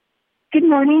Good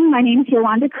morning. My name is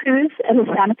Yolanda Cruz of the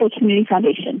Santa Fe Community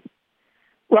Foundation.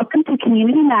 Welcome to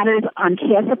Community Matters on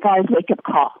KSFR's Wake Up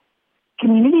Call.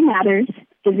 Community Matters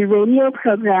is a radio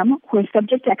program where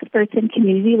subject experts and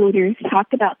community leaders talk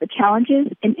about the challenges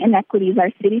and inequities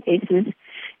our city faces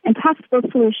and possible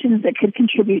solutions that could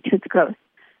contribute to its growth.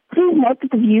 Please note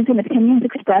that the views and opinions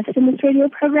expressed in this radio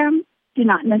program do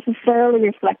not necessarily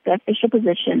reflect the official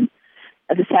position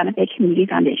of the Santa Fe Community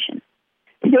Foundation.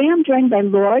 Today I'm joined by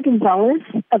Laura Gonzales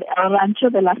of Rancho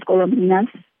de las Golondrinas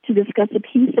to discuss a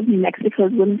piece of New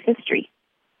Mexico's women's history.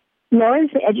 Laura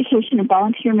is the Education and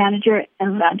Volunteer Manager at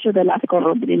Rancho de las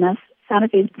Golondrinas, Santa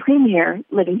Fe's premier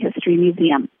living history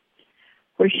museum,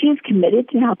 where she is committed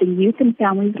to helping youth and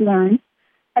families learn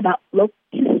about local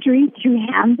history through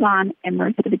hands-on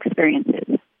immersive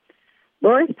experiences.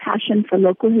 Laura's passion for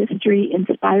local history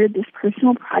inspired this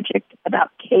personal project about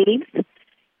caves,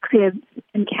 cribs,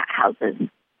 and cat houses,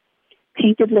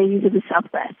 painted ladies of the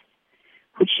Southwest,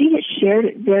 which she has shared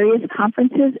at various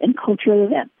conferences and cultural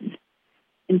events.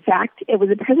 In fact, it was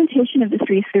a presentation of this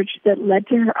research that led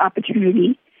to her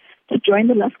opportunity to join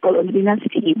the Las Golondrinas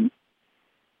team.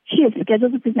 She is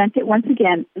scheduled to present it once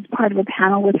again as part of a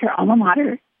panel with her alma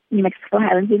mater, New Mexico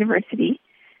Highlands University,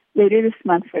 later this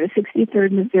month for the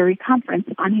 63rd Missouri Conference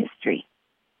on History.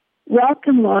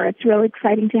 Welcome, Laura. It's really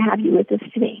exciting to have you with us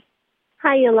today.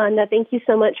 Hi, Yolanda. Thank you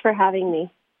so much for having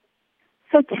me.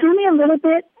 So tell me a little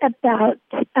bit about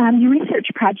your research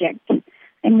project.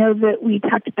 I know that we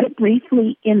talked about it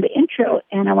briefly in the intro,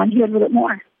 and I want to hear a little bit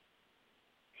more.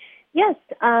 Yes.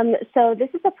 So this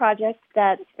is a project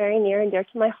that's very near and dear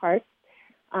to my heart.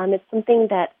 It's something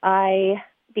that I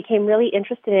became really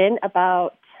interested in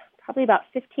probably about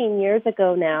 15 years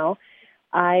ago now.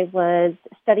 I was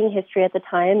studying history at the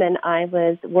time, and I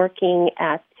was working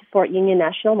at Fort Union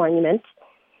National Monument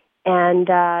and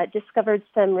discovered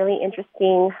some really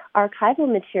interesting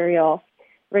archival material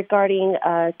regarding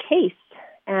a case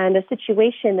and a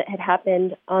situation that had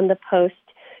happened on the post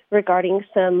regarding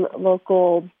some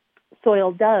local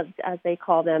soil doves, as they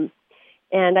call them.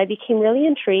 And I became really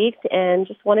intrigued and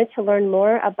just wanted to learn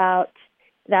more about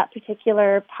that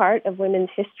particular part of women's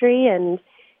history and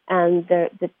the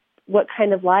what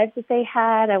kind of lives that they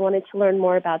had. I wanted to learn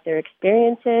more about their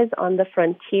experiences on the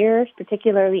frontier,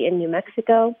 particularly in New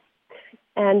Mexico.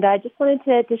 And I just wanted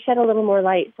to shed a little more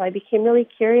light. So I became really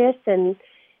curious, and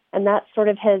that sort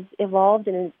of has evolved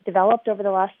and developed over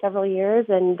the last several years.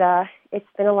 And it's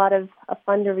been a lot of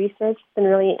fun to research. It's been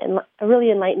a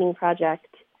really enlightening project.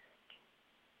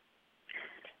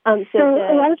 So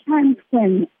a lot of times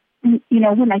when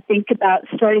I think about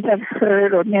stories I've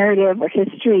heard or narrative or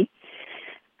history,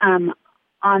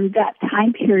 on that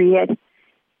time period,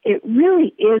 it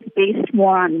really is based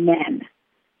more on men.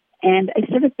 And I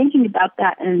started thinking about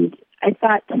that, and I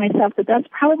thought to myself that that's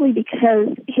probably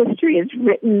because history is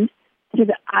written through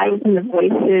the eyes and the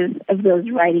voices of those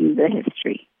writing the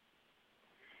history.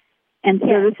 And so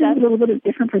this is a little bit of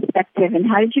different perspective. And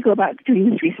how did you go about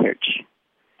doing this research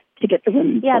to get the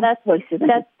women's voices?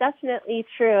 That's definitely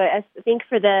true. I think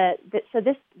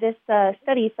this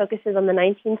study focuses on the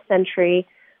 19th century,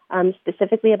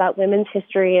 specifically about women's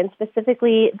history, and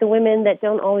specifically the women that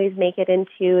don't always make it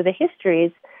into the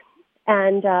histories.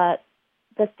 And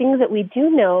the things that we do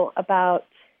know about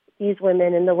these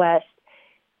women in the West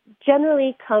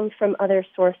generally come from other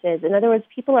sources. In other words,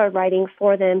 people are writing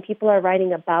for them, people are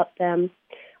writing about them.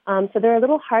 So they're a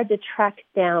little hard to track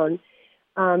down.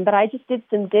 But I just did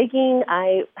some digging.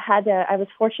 I was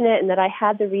fortunate in that I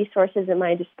had the resources at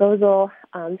my disposal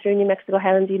through New Mexico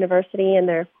Highlands University and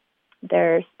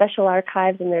their special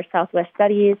archives in their Southwest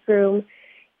Studies room.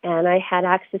 And I had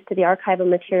access to the archival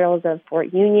materials of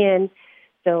Fort Union,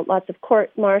 so lots of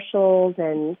court martials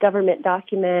and government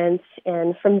documents.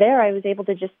 And from there, I was able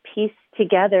to just piece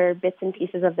together bits and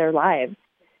pieces of their lives.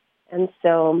 And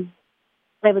so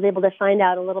I was able to find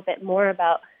out a little bit more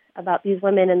about these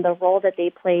women and the role that they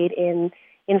played in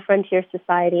frontier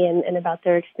society and about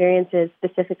their experiences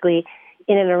specifically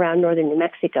in and around northern New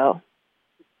Mexico.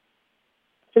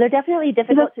 So they're definitely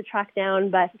difficult to track down,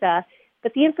 but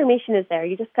the information is there.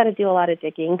 You just got to do a lot of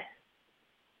digging.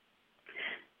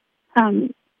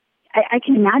 I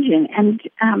can imagine.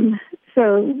 And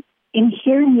so in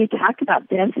hearing you talk about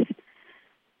this,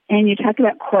 and you talk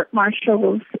about court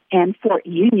martials and Fort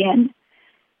Union,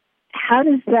 how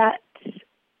is that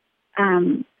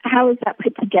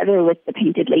put together with the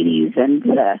painted ladies and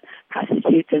the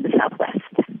prostitutes of the Southwest?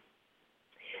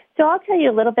 So I'll tell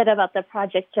you a little bit about the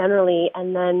project generally,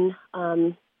 and then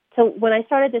so when I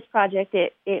started this project,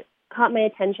 it caught my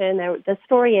attention. The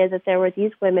story is that there were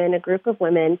these women, a group of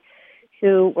women,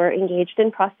 who were engaged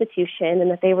in prostitution, and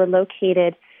that they were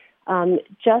located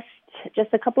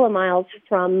just a couple of miles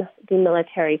from the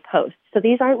military post. So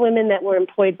these aren't women that were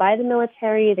employed by the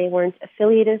military. They weren't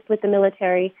affiliated with the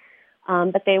military,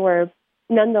 but they were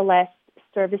nonetheless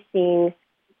servicing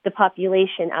the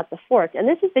population at the fort. And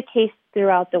this is the case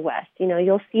throughout the West.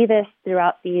 You'll see this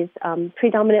throughout these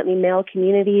predominantly male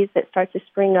communities that start to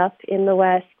spring up in the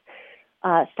West,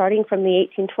 starting from the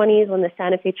 1820s when the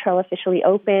Santa Fe Trail officially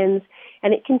opens,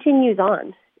 and it continues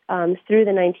on through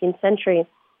the 19th century.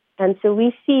 And so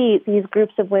we see these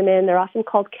groups of women, they're often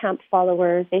called camp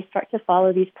followers. They start to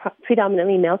follow these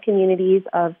predominantly male communities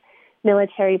of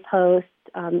military posts,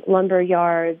 lumber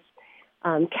yards,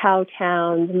 cow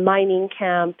towns, mining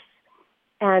camps,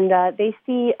 and they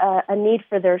see a need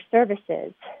for their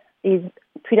services. These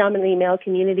predominantly male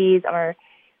communities are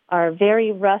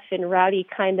very rough and rowdy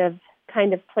kind of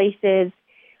places.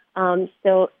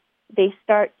 So they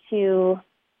start to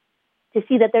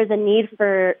see that there's a need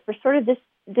for sort of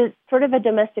sort of a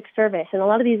domestic service. And a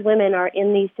lot of these women are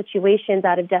in these situations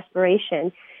out of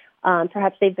desperation.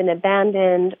 Perhaps they've been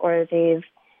abandoned, or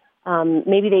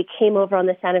maybe they came over on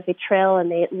the Santa Fe Trail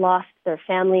and they lost their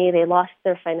family, they lost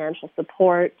their financial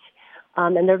support,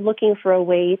 and they're looking for a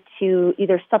way to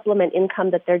either supplement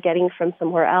income that they're getting from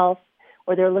somewhere else,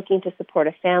 or they're looking to support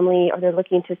a family, or they're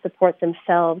looking to support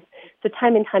themselves. So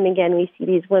time and time again, we see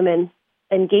these women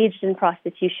engaged in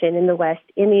prostitution in the West,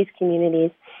 in these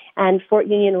communities, and Fort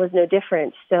Union was no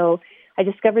different. So I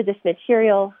discovered this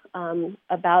material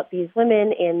about these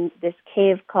women in this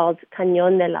cave called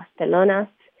Cañón de las Pelonas,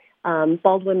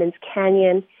 Bald Women's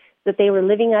Canyon, that they were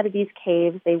living out of these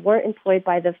caves. They weren't employed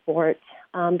by the fort,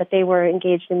 but they were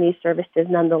engaged in these services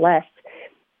nonetheless.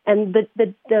 And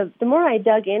the more I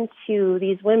dug into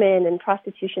these women and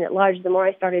prostitution at large, the more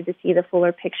I started to see the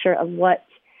fuller picture of what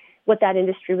that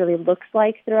industry really looks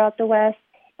like throughout the West,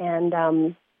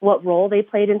 and what role they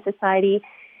played in society.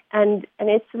 And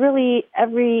it's really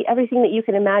everything that you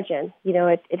can imagine.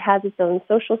 It has its own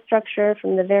social structure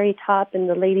from the very top and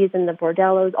the ladies in the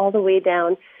bordellos all the way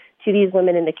down to these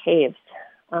women in the caves.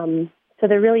 So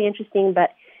they're really interesting,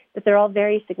 but they're all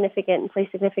very significant and play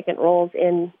significant roles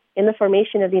in the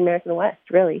formation of the American West,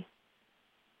 really.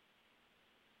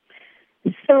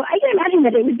 So I can imagine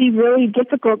that it would be really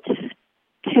difficult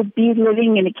to be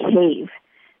living in a cave.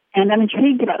 And I'm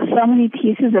intrigued about so many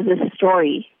pieces of this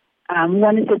story.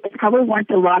 One is that there probably weren't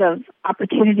a lot of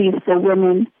opportunities for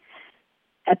women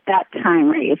at that time,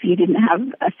 right? If you didn't have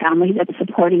a family that's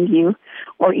supporting you,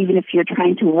 or even if you're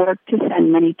trying to work to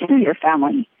send money to your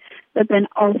family. But then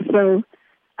also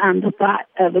the thought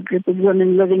of a group of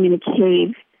women living in a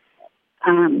cave,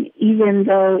 even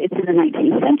though it's in the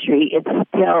 19th century, it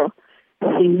still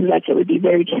seems like it would be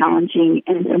very challenging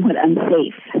and somewhat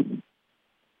unsafe.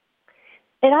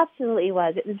 It absolutely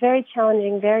was. It was very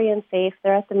challenging, very unsafe.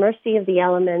 They're at the mercy of the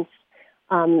elements.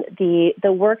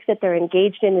 The work that they're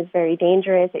engaged in is very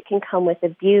dangerous. It can come with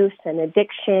abuse and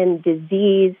addiction,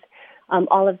 disease,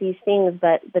 all of these things.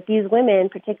 But these women,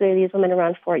 particularly these women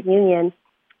around Fort Union,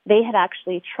 they had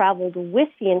actually traveled with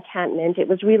the encampment. It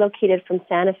was relocated from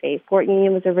Santa Fe. Fort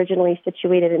Union was originally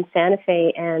situated in Santa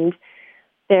Fe, and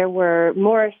there were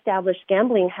more established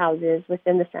gambling houses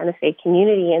within the Santa Fe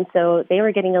community, and so they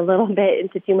were getting a little bit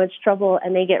into too much trouble,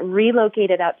 and they get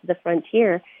relocated out to the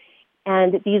frontier.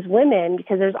 And these women,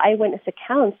 because there's eyewitness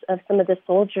accounts of some of the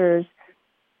soldiers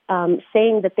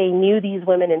saying that they knew these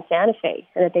women in Santa Fe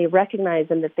and that they recognized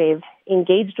them, that they've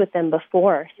engaged with them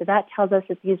before. So that tells us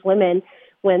that these women,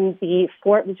 when the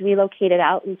fort was relocated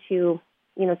out into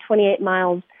 28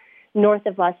 miles north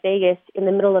of Las Vegas, in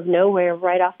the middle of nowhere,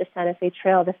 right off the Santa Fe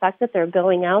Trail, the fact that they're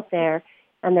going out there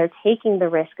and they're taking the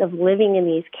risk of living in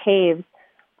these caves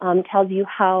tells you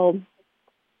how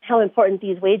important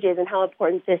these wages and how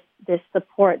important this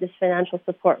support, this financial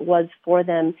support was for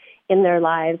them in their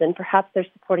lives, and perhaps they're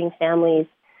supporting families.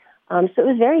 So it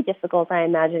was very difficult, I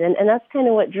imagine, and that's kind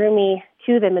of what drew me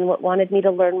to them and what wanted me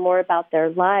to learn more about their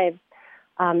lives.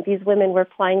 These women were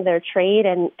plying their trade,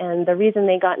 and the reason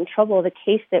they got in trouble, the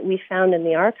case that we found in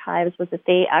the archives, was that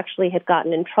they actually had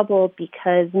gotten in trouble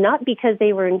not because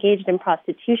they were engaged in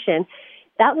prostitution.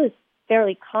 That was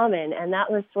fairly common, and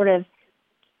that was sort of,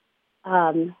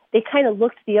 they kind of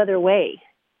looked the other way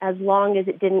as long as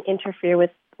it didn't interfere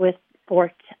with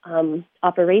fort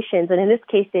operations, and in this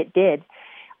case it did.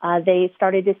 They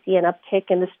started to see an uptick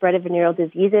in the spread of venereal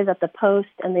diseases at the post,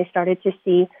 and they started to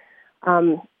see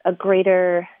a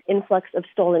greater influx of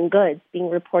stolen goods being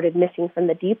reported missing from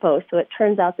the depot. So it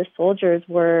turns out the soldiers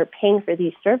were paying for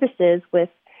these services with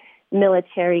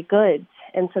military goods.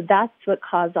 And so that's what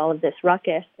caused all of this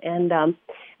ruckus. And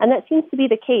that seems to be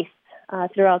the case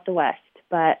throughout the West.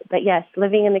 But yes,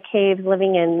 living in the caves,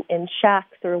 living in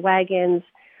shacks or wagons,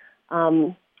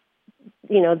 the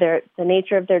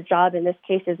nature of their job in this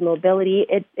case is mobility.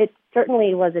 It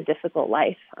certainly was a difficult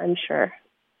life, I'm sure.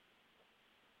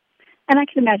 And I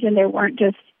can imagine there weren't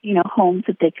just, homes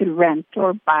that they could rent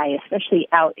or buy, especially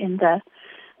out in the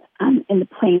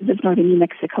plains of northern New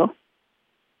Mexico.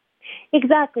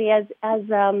 Exactly. As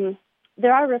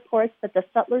there are reports that the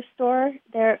sutler store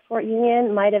there at Fort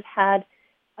Union might have had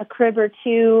a crib or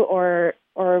two, or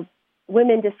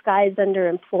women disguised under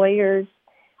employers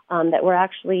that were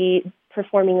actually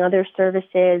performing other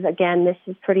services. Again, this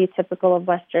is pretty typical of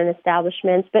Western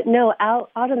establishments. But no, out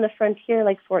on the frontier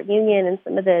like Fort Union and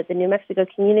some of the New Mexico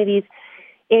communities,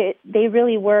 they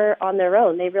really were on their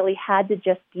own. They really had to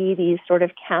just be these sort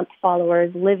of camp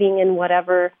followers living in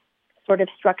whatever sort of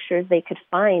structures they could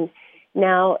find.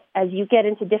 Now, as you get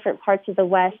into different parts of the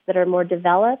West that are more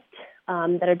developed,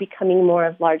 that are becoming more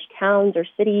of large towns or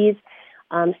cities,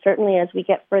 certainly as we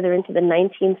get further into the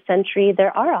 19th century,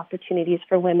 there are opportunities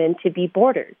for women to be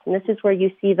boarders. And this is where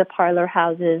you see the parlor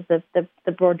houses, the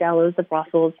bordellos, the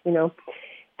brothels,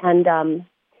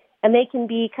 and they can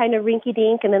be kind of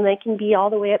rinky-dink, and then they can be all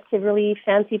the way up to really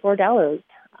fancy bordellos.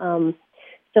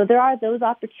 So there are those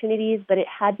opportunities, but it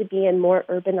had to be in more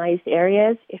urbanized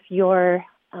areas. If you're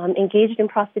engaged in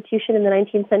prostitution in the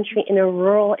 19th century in a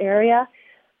rural area,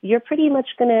 you're pretty much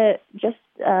going to just,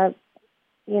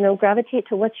 gravitate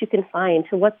to what you can find,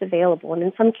 to what's available. And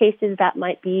in some cases, that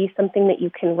might be something that you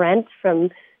can rent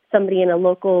from somebody in a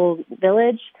local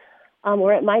village,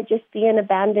 or it might just be an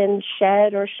abandoned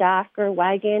shed or shack or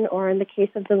wagon, or in the case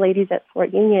of the ladies at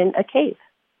Fort Union, a cave.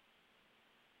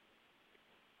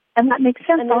 And that makes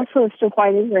sense also as to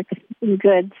why they were accepting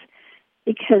goods,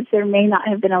 because there may not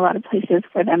have been a lot of places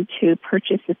for them to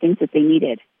purchase the things that they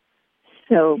needed.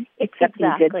 So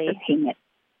accepting goods for payment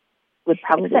would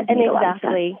probably make a lot of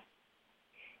sense.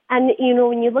 And,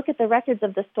 when you look at the records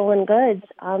of the stolen goods,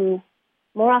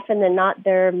 more often than not,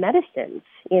 they're medicines.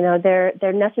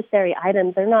 They're necessary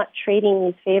items. They're not trading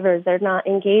these favors. They're not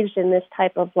engaged in this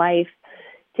type of life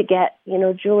to get,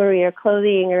 jewelry or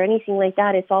clothing or anything like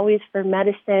that. It's always for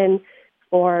medicine,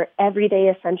 for everyday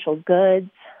essential goods,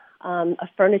 a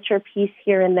furniture piece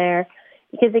here and there.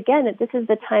 Because, again, this is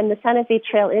the time the Santa Fe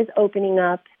Trail is opening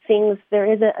up. There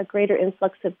is a greater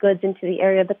influx of goods into the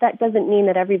area, but that doesn't mean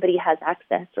that everybody has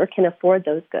access or can afford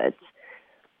those goods.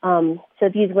 So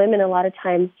these women a lot of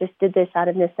times just did this out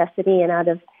of necessity and out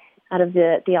of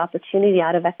the opportunity,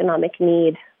 out of economic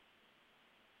need.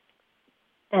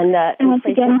 And in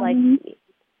places like...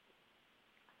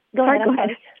 Go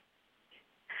ahead.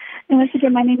 And once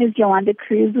again, my name is Yolanda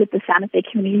Cruz with the Santa Fe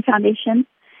Community Foundation.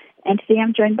 And today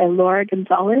I'm joined by Laura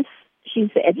Gonzales. She's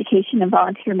the Education and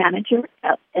Volunteer Manager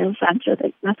at Rancho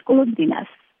de las Golondrinas.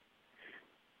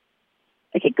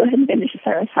 Okay, go ahead and finish.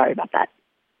 Sorry about that.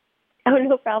 Oh,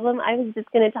 no problem. I was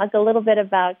just going to talk a little bit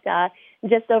about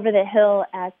just over the hill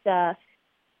at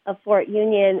Fort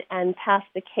Union and past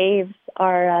the caves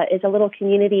is a little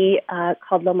community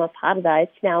called Loma Parda.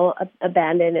 It's now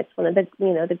abandoned. It's one of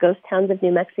the ghost towns of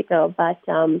New Mexico. But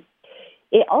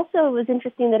it also was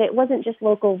interesting that it wasn't just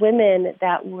local women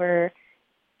that were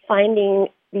finding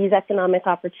these economic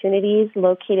opportunities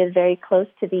located very close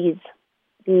to these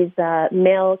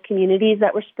male communities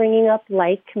that were springing up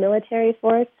like military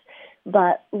forts.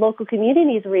 But local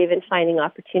communities were even finding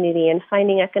opportunity and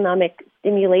finding economic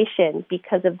stimulation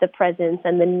because of the presence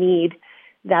and the need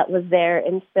that was there.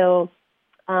 And so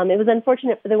it was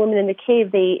unfortunate for the women in the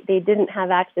cave. They didn't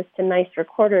have access to nicer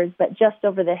quarters, but just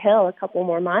over the hill, a couple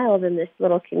more miles in this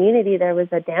little community, there was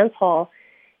a dance hall,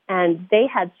 and they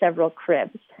had several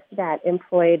cribs that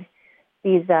employed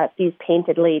these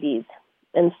painted ladies.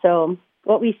 And so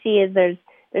what we see is there's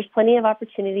plenty of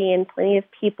opportunity and plenty of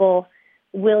people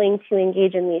willing to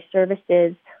engage in these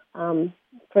services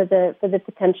for the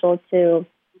potential to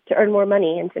earn more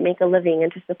money and to make a living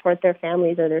and to support their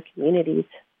families or their communities.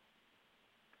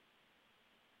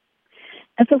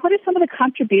 And so what are some of the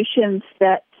contributions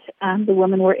that the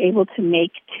women were able to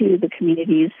make to the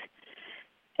communities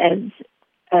as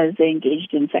they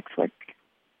engaged in sex work?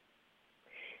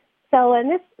 So,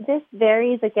 and this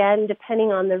varies, again,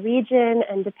 depending on the region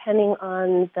and depending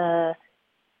on the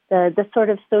sort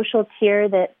of social tier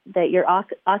that you're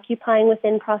occupying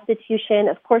within prostitution.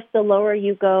 Of course, the lower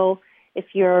you go, if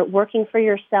you're working for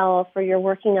yourself or you're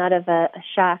working out of a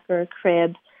shack or a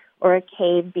crib or a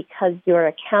cave because you're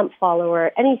a camp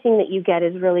follower, anything that you get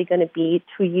is really going to be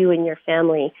to you and your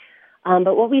family.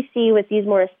 But what we see with these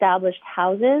more established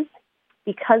houses,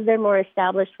 because they're more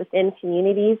established within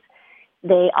communities,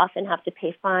 they often have to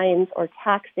pay fines or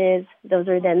taxes. Those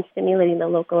are then stimulating the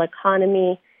local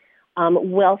economy.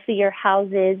 Wealthier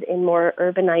houses in more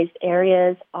urbanized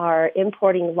areas are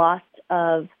importing lots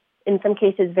of, in some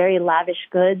cases, very lavish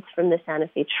goods from the Santa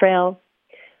Fe Trail.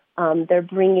 They're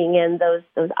bringing in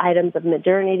those items of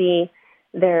modernity.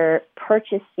 They're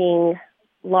purchasing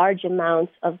large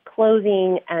amounts of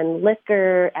clothing and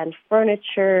liquor and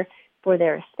furniture for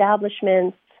their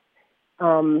establishments.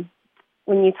 When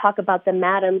you talk about the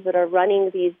madams that are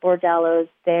running these bordellos,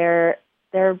 they're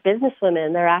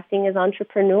businesswomen. They're acting as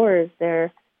entrepreneurs.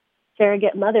 They're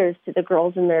surrogate mothers to the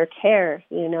girls in their care.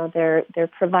 They're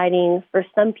providing for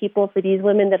some people, for these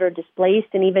women that are displaced,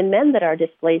 and even men that are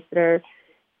displaced that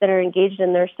are engaged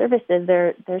in their services.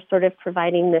 They're sort of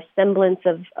providing this semblance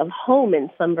of home in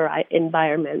some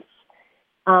environments.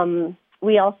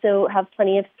 We also have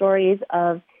plenty of stories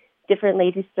of different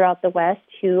ladies throughout the West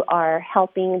who are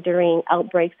helping during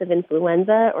outbreaks of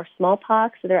influenza or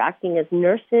smallpox. So they're acting as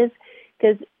nurses,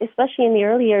 because especially in the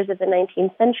early years of the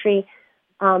 19th century,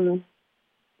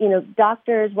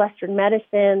 doctors, Western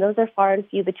medicine, those are far and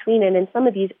few between. And in some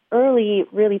of these early,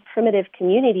 really primitive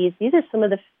communities, these are some of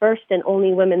the first and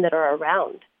only women that are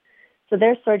around. So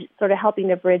they're sort of helping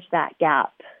to bridge that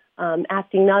gap,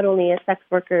 acting not only as sex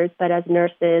workers, but as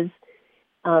nurses,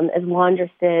 as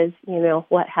laundresses,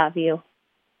 what have you.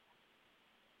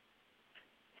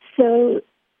 So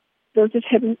those are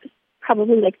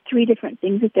probably like three different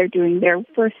things that they're doing there.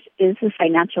 First is the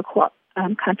financial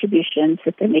contributions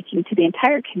that they're making to the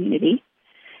entire community.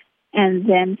 And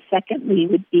then secondly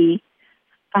would be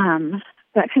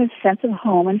that kind of sense of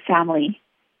home and family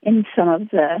in some of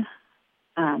the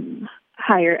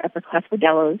higher upper-class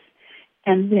bordellos.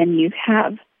 And then you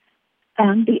have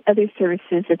the other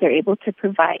services that they're able to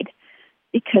provide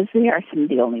because they are some of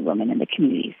the only women in the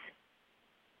communities.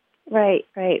 Right.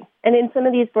 And in some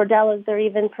of these bordellos, they're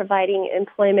even providing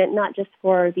employment not just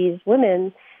for these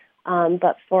women,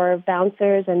 but for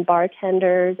bouncers and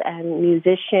bartenders and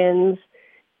musicians,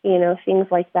 things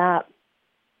like that.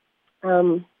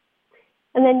 And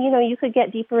then, you could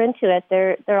get deeper into it.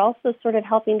 They're also sort of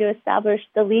helping to establish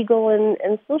the legal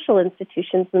and social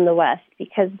institutions in the West,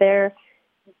 because they're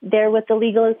what the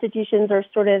legal institutions are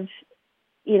sort of,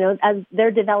 as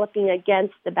they're developing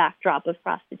against the backdrop of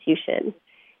prostitution.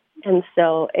 And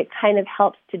so it kind of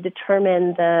helps to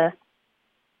determine the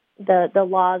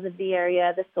laws of the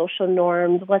area, the social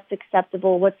norms, what's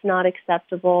acceptable, what's not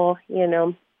acceptable.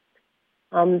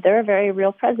 They're a very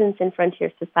real presence in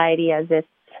frontier society as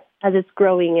it's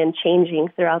growing and changing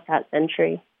throughout that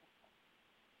century.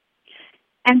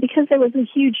 And because there was a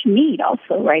huge need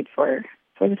also, right, for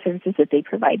the services that they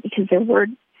provide, because there were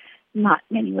not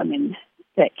many women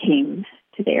that came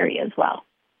to the area as well.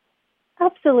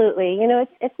 Absolutely.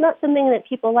 It's not something that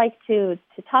people like to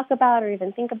talk about or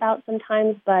even think about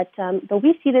sometimes, but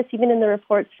we see this even in the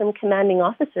reports from commanding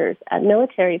officers at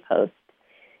military posts,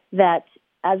 that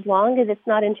as long as it's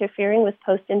not interfering with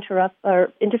post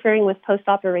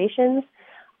operations,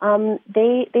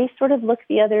 they sort of look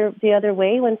the other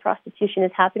way when prostitution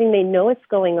is happening. They know it's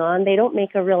going on. They don't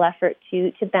make a real effort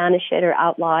to banish it or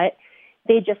outlaw it.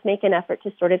 They just make an effort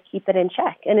to sort of keep it in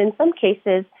check. And in some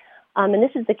cases, and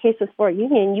this is the case with Fort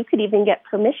Union, you could even get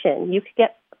permission. You could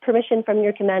get permission from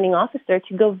your commanding officer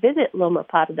to go visit Loma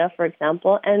Parda, for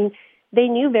example, and they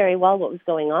knew very well what was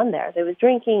going on there. There was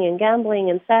drinking and gambling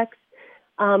and sex.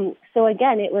 So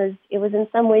again, it was in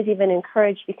some ways even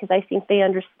encouraged, because I think they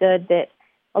understood that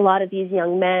a lot of these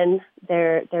young men,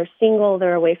 they're single,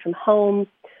 they're away from home.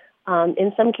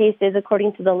 In some cases,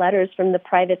 according to the letters from the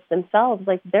privates themselves,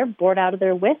 like they're bored out of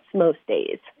their wits most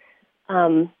days.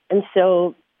 And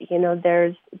so, there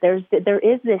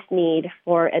is this need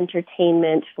for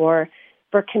entertainment, for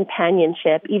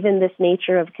companionship, even this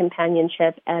nature of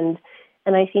companionship. And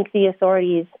I think the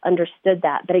authorities understood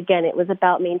that. But again, it was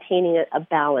about maintaining a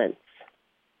balance.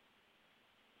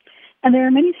 And there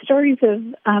are many stories of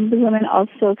the women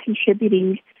also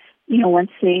contributing,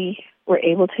 once they were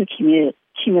able to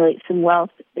accumulate some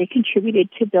wealth, they contributed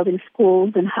to building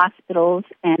schools and hospitals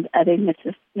and other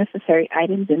necessary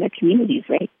items in their communities,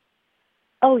 right?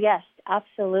 Oh, yes,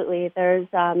 absolutely. There's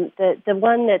the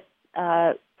one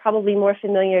that's probably more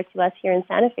familiar to us here in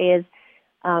Santa Fe is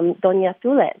Doña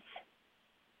Tules.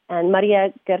 And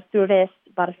Maria Gertrudis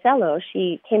Barcelo,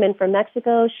 she came in from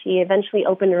Mexico. She eventually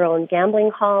opened her own gambling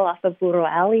hall off of Burro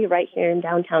Alley right here in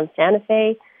downtown Santa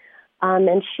Fe.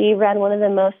 And she ran one of the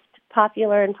most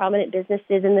popular and prominent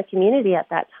businesses in the community at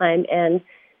that time. And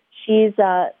she's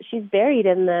buried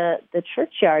in the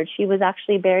churchyard. She was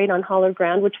actually buried on hollow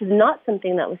ground, which was not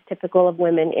something that was typical of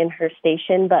women in her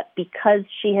station. But because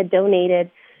she had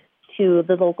donated to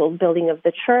the local building of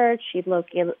the church, she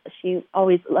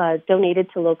always donated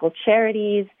to local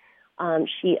charities.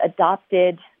 She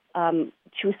adopted,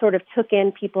 she sort of took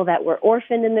in people that were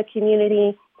orphaned in the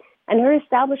community. And her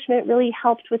establishment really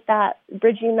helped with that,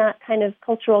 bridging that kind of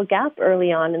cultural gap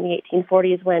early on in the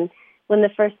 1840s when the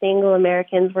first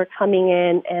Anglo-Americans were coming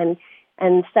in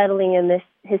and settling in this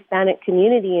Hispanic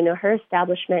community. You know, her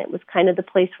establishment was kind of the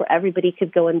place where everybody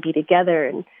could go and be together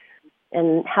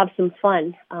and have some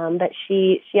fun. But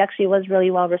she actually was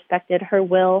really well respected. Her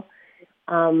will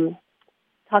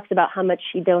talks about how much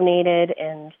she donated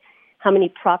and how many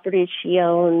properties she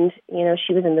owned. You know,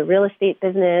 she was in the real estate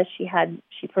business.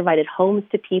 She provided homes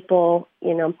to people,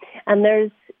 you know,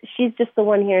 and she's just the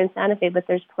one here in Santa Fe, but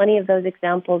there's plenty of those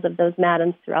examples of those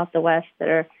madams throughout the West that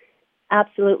are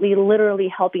absolutely, literally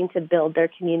helping to build their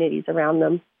communities around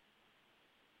them.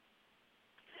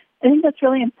 I think that's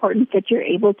really important that you're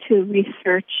able to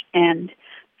research and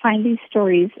find these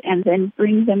stories and then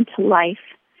bring them to life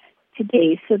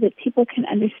today so that people can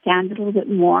understand a little bit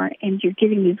more, and you're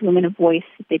giving these women a voice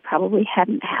that they probably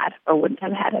hadn't had or wouldn't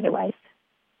have had otherwise.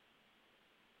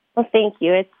 Well, thank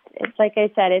you. It's like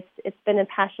I said, it's been a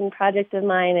passion project of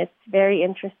mine. It's very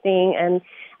interesting, and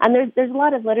there's a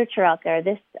lot of literature out there.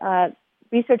 This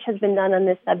research has been done on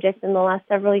this subject in the last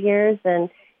several years, and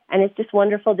it's just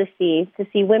wonderful to see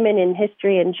women in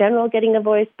history in general getting a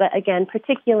voice, but again,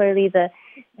 particularly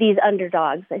these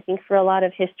underdogs. I think for a lot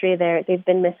of history, they've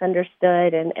been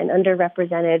misunderstood and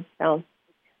underrepresented. So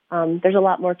there's a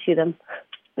lot more to them.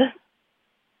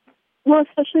 Well,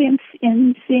 especially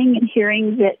in seeing and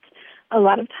hearing that a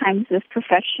lot of times this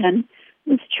profession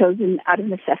was chosen out of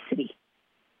necessity.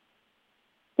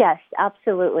 Yes,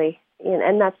 absolutely.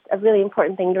 And that's a really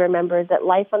important thing to remember, is that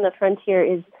life on the frontier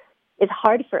is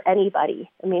hard for anybody.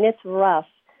 I mean, it's rough.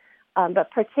 But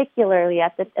particularly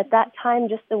at that time,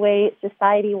 just the way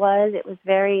society was, it was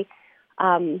very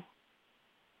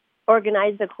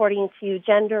organized according to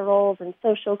gender roles and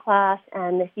social class.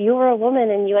 And if you were a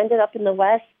woman and you ended up in the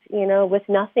West, you know, with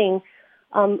nothing,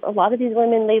 a lot of these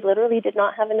women, they literally did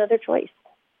not have another choice.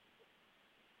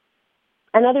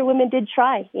 And other women did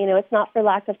try. You know, it's not for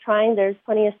lack of trying. There's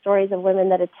plenty of stories of women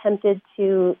that attempted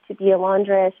to be a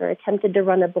laundress or attempted to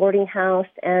run a boarding house,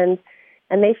 and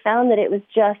they found that it was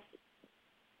just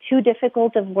too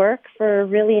difficult of work for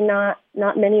really not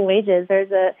many wages.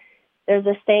 There's a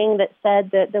saying that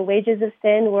said that the wages of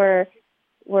sin were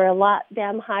a lot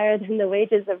damn higher than the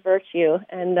wages of virtue,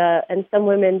 and some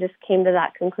women just came to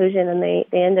that conclusion, and they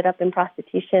ended up in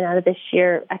prostitution out of this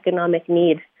sheer economic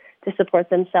need to support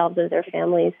themselves or their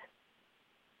families.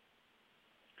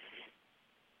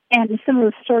 And some of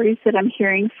the stories that I'm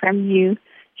hearing from you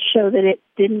show that it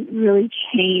didn't really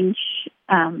change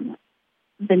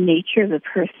the nature of the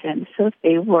person. So if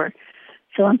they were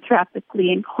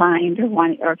philanthropically inclined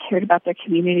or cared about their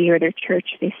community or their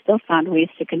church, they still found ways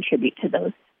to contribute to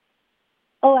those.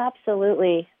 Oh,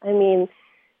 absolutely. I mean,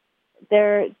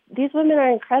 these women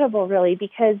are incredible, really,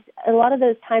 because a lot of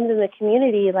those times in the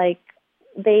community, like,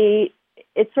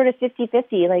 it's sort of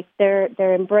 50-50. Like,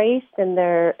 they're embraced and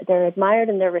they're admired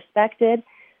and they're respected,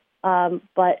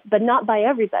 but not by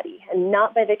everybody and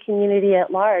not by the community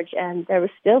at large. And there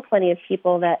was still plenty of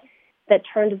people that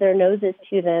turned their noses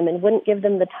to them and wouldn't give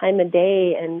them the time of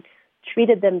day and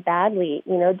treated them badly,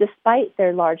 you know, despite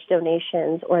their large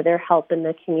donations or their help in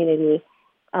the community,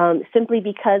 simply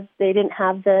because they didn't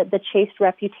have the chaste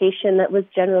reputation that was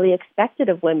generally expected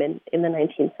of women in the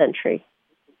 19th century.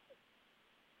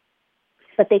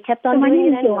 But they kept on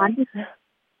doing it anyway.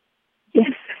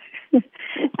 Yes.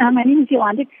 My name is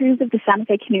Yolanda Cruz of the Santa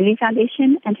Fe Community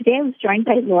Foundation, and today I was joined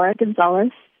by Laura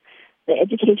Gonzales, the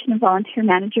Education and Volunteer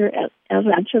Manager at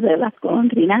Rancho de las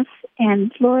Golondrinas.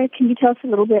 And Laura, can you tell us a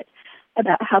little bit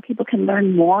about how people can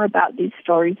learn more about these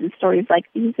stories and stories like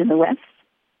these in the West?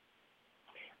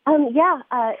 I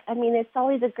mean, it's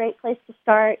always a great place to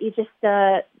start. You just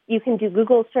you can do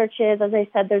Google searches. As I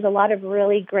said, there's a lot of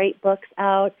really great books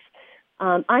out.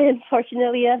 I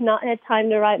unfortunately have not had time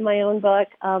to write my own book,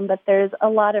 but there's a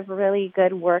lot of really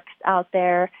good works out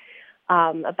there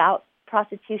about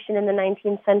prostitution in the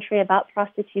 19th century, about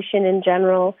prostitution in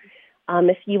general.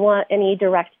 If you want any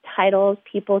direct titles,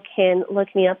 people can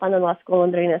look me up on the Las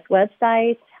Golondrinas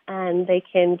website, and they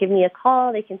can give me a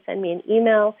call. They can send me an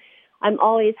email. I'm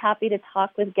always happy to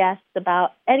talk with guests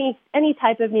about any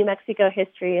type of New Mexico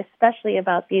history, especially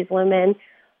about these women.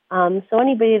 So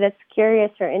anybody that's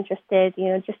curious or interested, you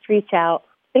know, just reach out.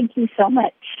 Thank you so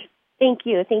much. Thank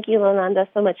you. Thank you, Yolanda,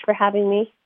 so much for having me.